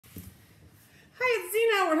Hi, it's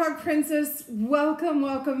Zena, Warthog Princess.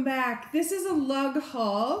 Welcome back. This is a lug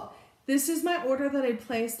haul. This is my order that I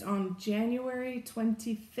placed on January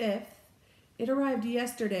 25th. It arrived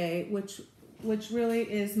yesterday, which really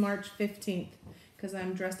is March 15th because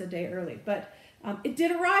I'm dressed a day early. But it did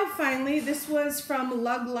arrive finally. This was from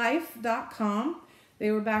luglife.com. They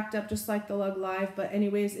were backed up just like the Lug Live, but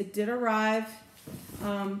anyways, it did arrive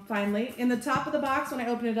finally. In the top of the box, when I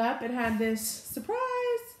opened it up, it had this surprise.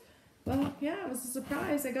 Well, yeah, it was a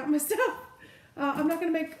surprise. I got my stuff. I'm not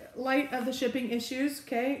going to make light of the shipping issues,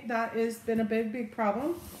 okay? That has been a big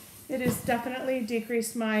problem. It has definitely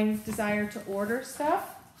decreased my desire to order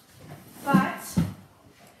stuff. But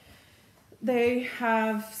they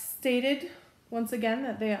have stated, once again,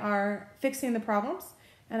 that they are fixing the problems,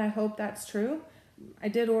 and I hope that's true. I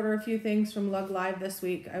did order a few things from Lug Live this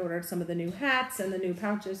week. I ordered some of the new hats and the new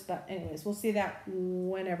pouches, but anyways, we'll see that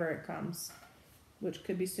whenever it comes. Which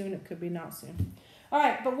could be soon, it could be not soon. All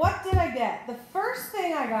right, but what did I get? The first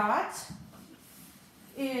thing I got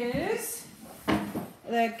is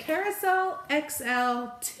the Carousel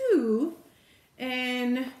XL2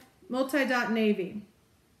 in Multidot Navy.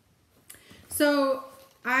 So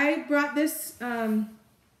I brought this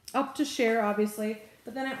up to share, obviously,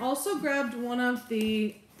 but then I also grabbed one of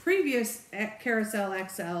the previous Carousel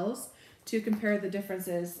XLs to compare the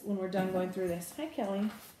differences when we're done going through this. Hi, Kelly.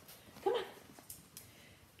 Come on.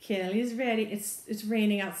 Kelly's ready. It's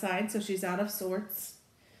raining outside, so she's out of sorts.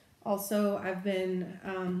 Also, I've been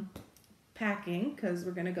packing because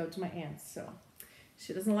we're going to go to my aunt's, so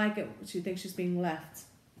she doesn't like it. She thinks she's being left.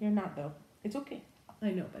 You're not, though. It's okay. I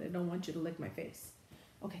know, but I don't want you to lick my face.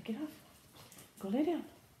 Okay, get off. Go lay down.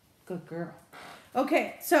 Good girl.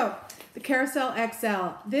 Okay, so the Carousel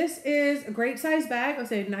XL. This is a great size bag. I'll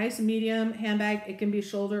say nice medium handbag. It can be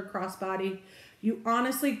shoulder, crossbody. You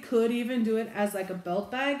honestly could even do it as like a belt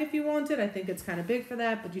bag if you wanted. I think it's kind of big for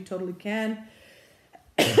that, but you totally can.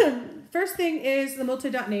 First thing is the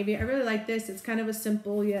Multidot Navy. I really like this. It's kind of a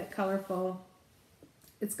simple yet colorful.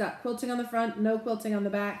 It's got quilting on the front, no quilting on the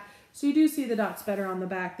back. So you do see the dots better on the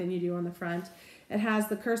back than you do on the front. It has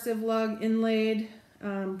the cursive lug inlaid,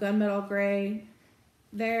 gunmetal gray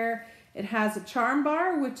there. It has a charm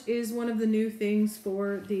bar, which is one of the new things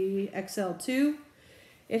for the XL2.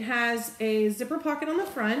 It has a zipper pocket on the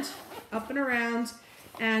front, up and around,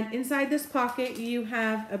 and inside this pocket you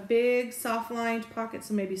have a big soft-lined pocket,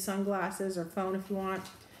 so maybe sunglasses or phone if you want.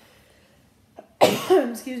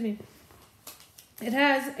 Excuse me. It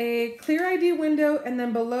has a clear ID window, and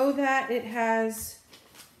then below that it has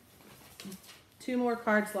 2 more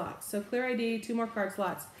card slots. So clear ID, 2 more card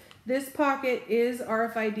slots. This pocket is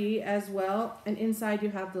RFID as well, and inside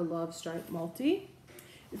you have the Love Stripe Multi.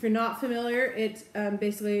 If you're not familiar, it's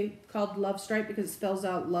basically called Love Stripe because it spells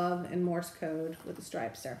out love and Morse code with the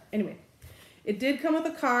stripes there. Anyway, it did come with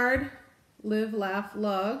a card, Live, Laugh,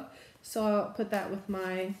 Lug. So I'll put that with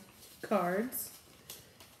my cards.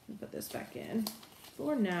 Put this back in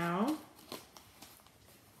for now.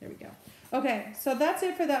 There we go. Okay, so that's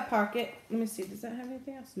it for that pocket. Let me see, does that have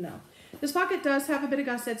anything else? No. This pocket does have a bit of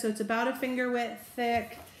gusset, so it's about a finger width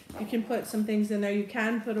thick. You can put some things in there. You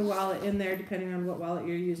can put a wallet in there depending on what wallet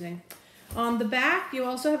you're using. On the back, you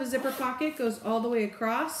also have a zipper pocket, goes all the way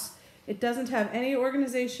across. It doesn't have any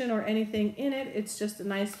organization or anything in it. It's just a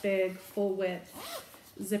nice big full width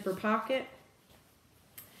zipper pocket.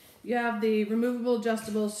 You have the removable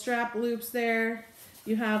adjustable strap loops there.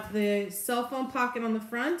 You have the cell phone pocket on the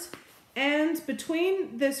front. And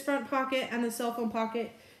between this front pocket and the cell phone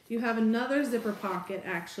pocket, you have another zipper pocket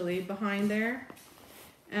actually behind there.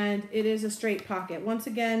 And it is a straight pocket. Once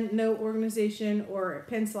again, no organization or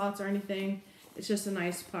pin slots or anything. It's just a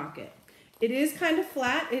nice pocket. It is kind of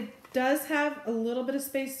flat. It does have a little bit of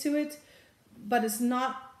space to it, but it's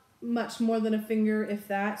not much more than a finger, if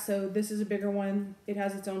that. So this is a bigger one. It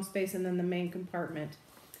has its own space and then the main compartment.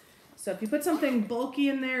 So if you put something bulky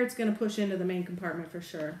in there, it's going to push into the main compartment for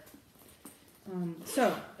sure.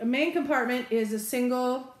 So a main compartment is a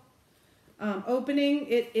single opening.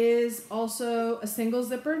 It is also a single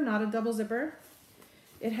zipper, not a double zipper.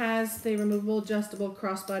 It has the removable adjustable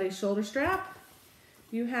crossbody shoulder strap.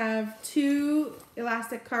 You have 2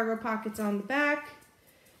 elastic cargo pockets on the back.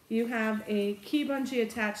 You have a key bungee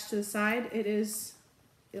attached to the side. It is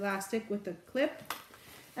elastic with a clip.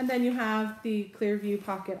 And then you have the clear view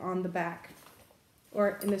pocket on the back.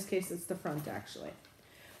 Or in this case, it's the front actually.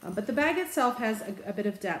 But the bag itself has a bit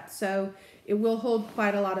of depth, so it will hold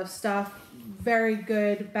quite a lot of stuff. Very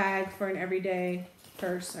good bag for an everyday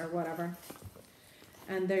purse or whatever.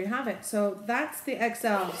 And there you have it. So that's the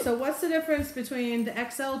XL. So what's the difference between the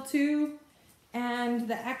XL2 and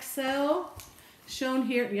the XL? Shown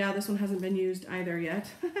here, yeah, this one hasn't been used either yet.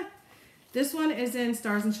 This one is in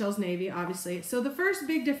Stars and Shells Navy, obviously. So the first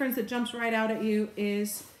big difference that jumps right out at you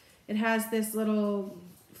is it has this little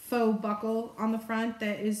faux buckle on the front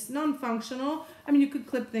that is non-functional. I mean, you could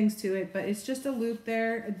clip things to it, but it's just a loop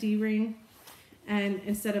there, a D-ring, and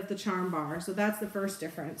instead of the charm bar. So that's the first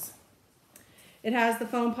difference. It has the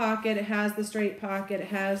foam pocket, it has the straight pocket, it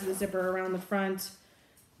has the zipper around the front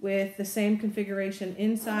with the same configuration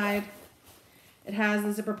inside. It has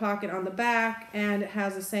the zipper pocket on the back, and it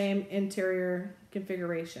has the same interior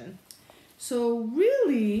configuration. So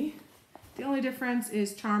really, the only difference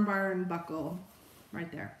is charm bar and buckle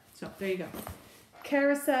right there. So there you go.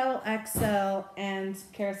 Carousel XL and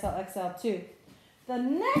Carousel XL2. The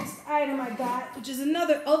next item I got, which is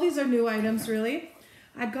another, all these are new items really.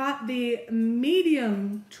 I got the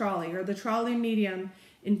medium trolley, or the Trolley Medium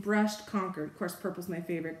in brushed Concord. Of course, purple's my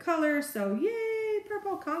favorite color, so yay,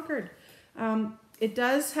 purple Concord. It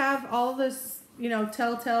does have all this, you know,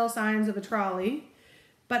 telltale signs of a trolley,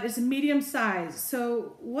 but it's a medium size.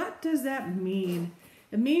 So what does that mean?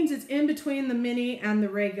 It means it's in between the mini and the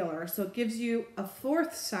regular. So it gives you a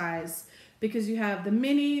fourth size because you have the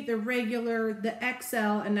mini, the regular, the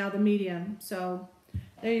XL, and now the medium. So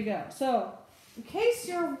there you go. So in case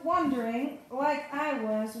you're wondering, like I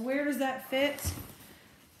was, where does that fit?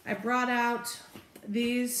 I brought out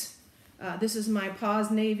these. This is my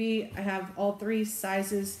Paws Navy. I have all three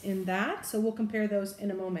sizes in that, so we'll compare those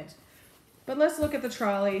in a moment. But let's look at the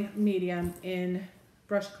Trolley Medium in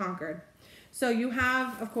brushed Concord. So you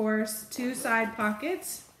have, of course, two side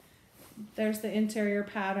pockets. There's the interior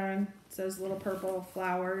pattern. It says little purple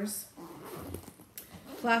flowers.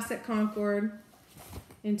 Classic Concord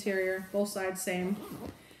interior, both sides same.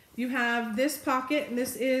 You have this pocket, and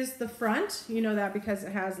this is the front. You know that because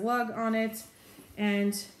it has lug on it,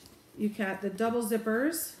 and you got the double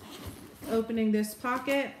zippers opening this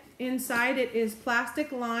pocket. Inside it is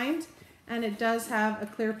plastic lined, and it does have a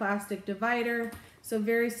clear plastic divider, so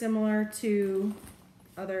very similar to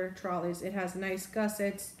other trolleys. It has nice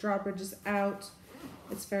gussets, drawbridges out.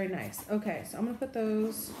 It's very nice. Okay, so I'm gonna put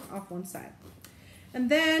those off one side. And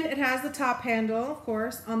then it has the top handle, of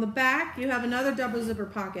course. On the back, you have another double zipper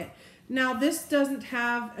pocket. Now this doesn't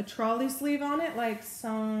have a trolley sleeve on it like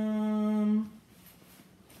some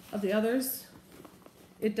of the others.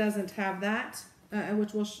 It doesn't have that,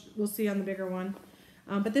 which we'll see on the bigger one.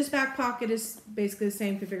 But this back pocket is basically the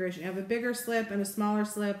same configuration. You have a bigger slip and a smaller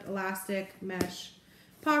slip, elastic, mesh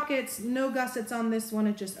pockets. No gussets on this one,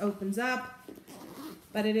 it just opens up,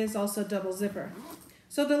 but it is also double zipper.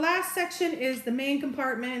 So the last section is the main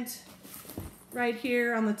compartment. Right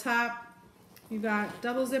here on the top, you got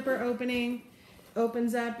double zipper opening,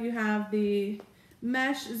 opens up. You have the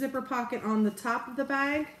mesh zipper pocket on the top of the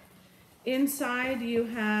bag. Inside you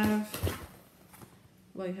have,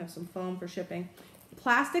 well, you have some foam for shipping.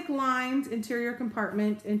 Plastic lined interior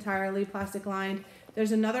compartment, entirely plastic lined.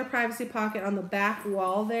 There's another privacy pocket on the back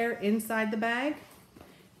wall there inside the bag.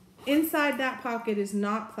 Inside that pocket is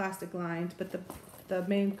not plastic lined, but the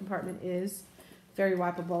main compartment is. Very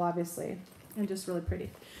wipeable, obviously, and just really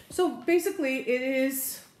pretty. So basically it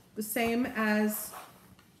is the same as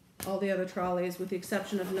all the other trolleys, with the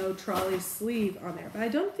exception of no trolley sleeve on there. But I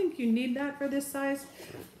don't think you need that for this size.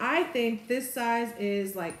 I think this size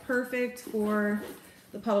is like perfect for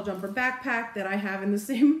the puddle jumper backpack that I have in the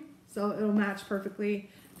same, so it'll match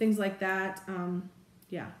perfectly, things like that.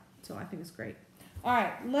 Yeah, so I think it's great. All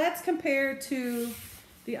right, let's compare to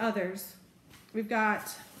the others. We've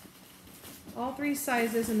got all three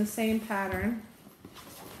sizes in the same pattern.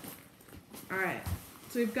 All right,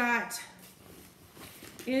 so we've got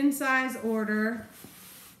in size order.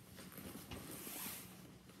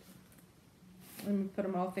 Let me put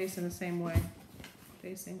them all facing the same way.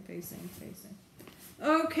 Facing, facing, facing.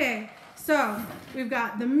 Okay, so we've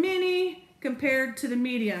got the mini compared to the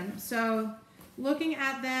medium. So looking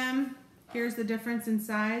at them, here's the difference in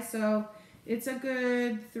size. So it's a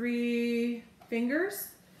good 3 fingers.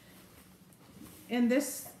 In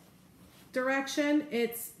this direction,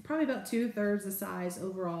 it's probably about 2/3 the size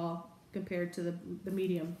overall compared to the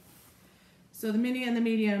medium. So the mini and the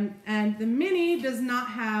medium, and the mini does not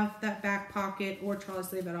have that back pocket or trolley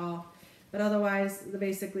sleeve at all, but otherwise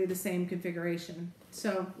basically the same configuration.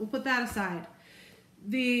 So we'll put that aside.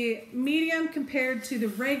 The medium compared to the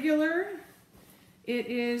regular, it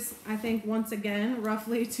is, I think, once again,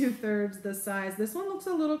 roughly 2/3 the size. This one looks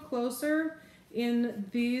a little closer in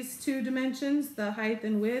these two dimensions, the height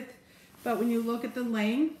and width, but when you look at the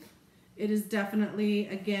length, it is definitely,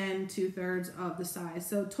 again, 2/3 of the size.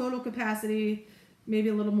 So total capacity, maybe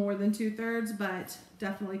a little more than 2/3, but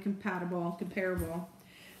definitely compatible, comparable.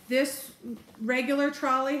 This regular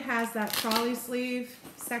trolley has that trolley sleeve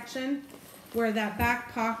section where that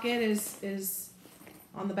back pocket is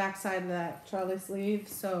on the back side of that trolley sleeve.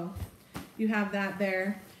 So you have that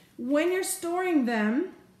there. When you're storing them,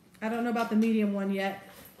 I don't know about the medium one yet,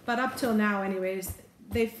 but up till now anyways,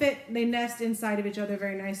 they nest inside of each other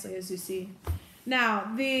very nicely, as you see.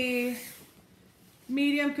 Now, the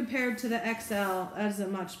medium compared to the XL, that is a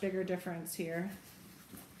much bigger difference here.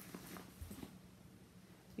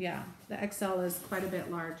 Yeah, the XL is quite a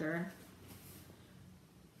bit larger.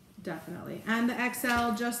 Definitely. And the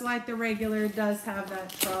XL, just like the regular, does have that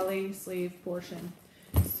trolley sleeve portion.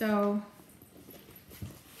 So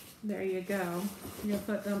there you go. You'll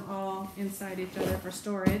put them all inside each other for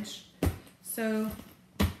storage. So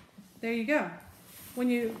there you go. When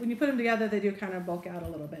you put them together, they do kind of bulk out a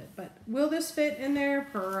little bit. But will this fit in there?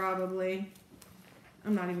 Probably.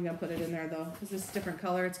 I'm not even going to put it in there though, because it's a different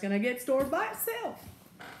color. It's going to get stored by itself.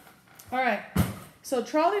 All right. So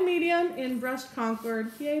trolley medium in brushed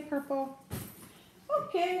Concord. Yay, purple.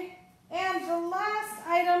 Okay. And the last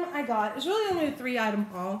item I got is really only a 3-item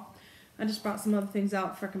haul. I just brought some other things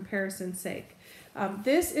out for comparison's sake.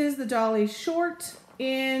 This is the Dolly Short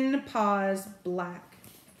in Paws Black.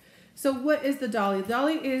 So what is the Dolly?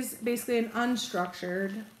 Dolly is basically an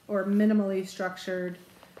unstructured or minimally structured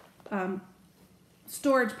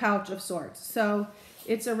storage pouch of sorts. So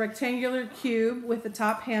it's a rectangular cube with the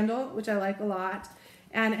top handle, which I like a lot,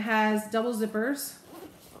 and it has double zippers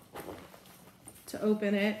to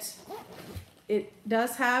open it. It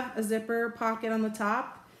does have a zipper pocket on the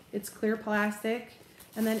top. It's clear plastic,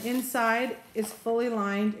 and then inside is fully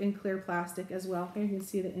lined in clear plastic as well. Here you can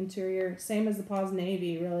see the interior, same as the Paws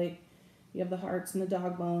Navy, really. You have the hearts and the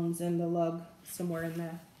dog bones and the lug somewhere in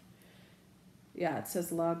there. Yeah, it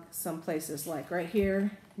says lug some places, like right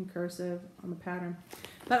here in cursive on the pattern.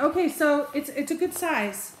 But okay, so it's a good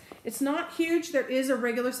size. It's not huge. There is a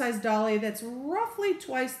regular size dolly that's roughly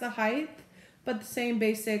twice the height, but the same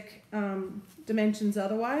basic dimensions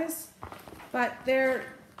otherwise. But they're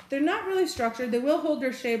not really structured. They will hold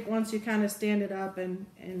their shape once you kind of stand it up and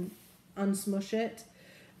unsmush it.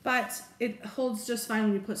 But it holds just fine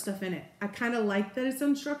when you put stuff in it. I kind of like that it's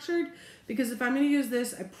unstructured, because if I'm going to use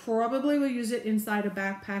this, I probably will use it inside a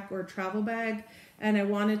backpack or a travel bag, and I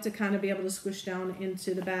want it to kind of be able to squish down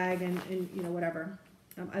into the bag and you know, whatever.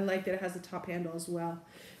 I like that it has a top handle as well.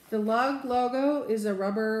 The lug logo is a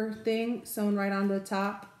rubber thing sewn right onto the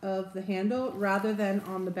top of the handle rather than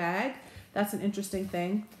on the bag. That's an interesting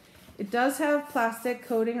thing. It does have plastic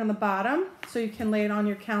coating on the bottom, so you can lay it on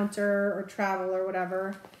your counter or travel or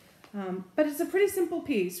whatever. But it's a pretty simple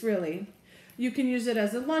piece, really. You can use it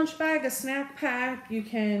as a lunch bag, a snack pack. You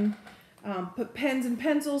can put pens and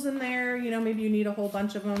pencils in there. You know, maybe you need a whole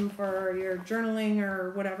bunch of them for your journaling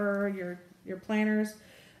or whatever, your planners.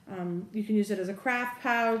 You can use it as a craft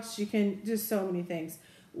pouch. You can do so many things.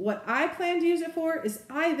 What I plan to use it for is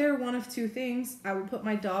either one of two things. I will put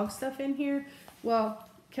my dog stuff in here. Well,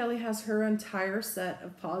 Kelly has her entire set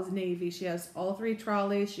of Paws Navy. She has all 3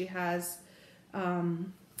 trolleys. She has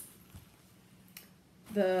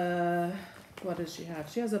what does she have?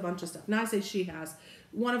 She has a bunch of stuff. Now I say she has.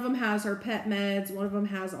 One of them has her pet meds. One of them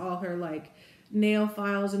has all her like nail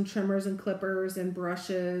files and trimmers and clippers and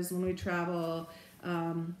brushes when we travel.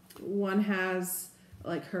 One has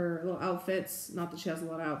like her little outfits. Not that she has a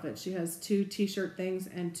lot of outfits. She has 2 t-shirt things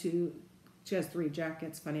and she has 3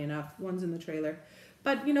 jackets, funny enough. One's in the trailer.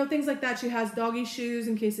 But, you know, things like that. She has doggy shoes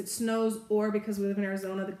in case it snows, or because we live in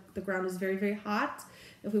Arizona, the ground is very, very hot.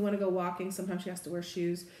 If we want to go walking, sometimes she has to wear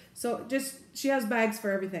shoes. So she has bags for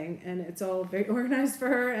everything, and it's all very organized for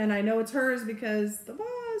her, and I know it's hers because the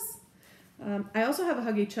Paws. I also have a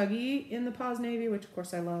Huggy Chuggy in the Paws Navy, which of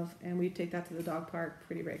course I love, and we take that to the dog park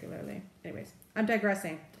pretty regularly. Anyways, I'm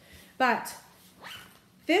digressing. But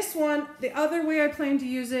this one, the other way I plan to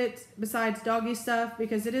use it, besides doggy stuff,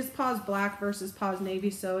 because it is Paws Black versus Paws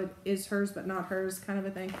Navy, so it is hers but not hers kind of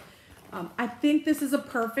a thing. I think this is a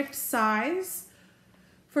perfect size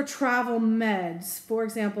for travel meds. For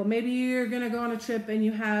example, maybe you're going to go on a trip and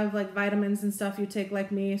you have like vitamins and stuff you take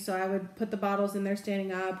like me, so I would put the bottles in there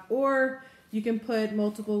standing up, or you can put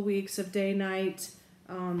multiple weeks of day-night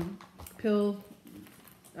pill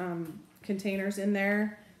containers in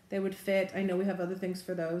there. They would fit. I know we have other things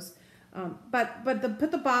for those. But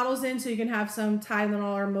put the bottles in so you can have some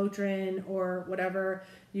Tylenol or Motrin or whatever.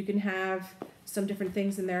 You can have some different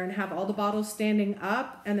things in there and have all the bottles standing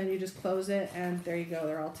up, and then you just close it and there you go.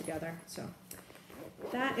 They're all together. So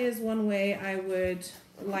that is one way I would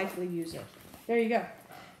likely use it. There you go.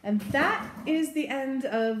 And that is the end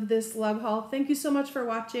of this lug haul. Thank you so much for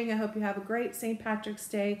watching. I hope you have a great St. Patrick's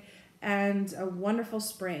Day and a wonderful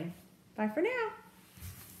spring. Bye for now.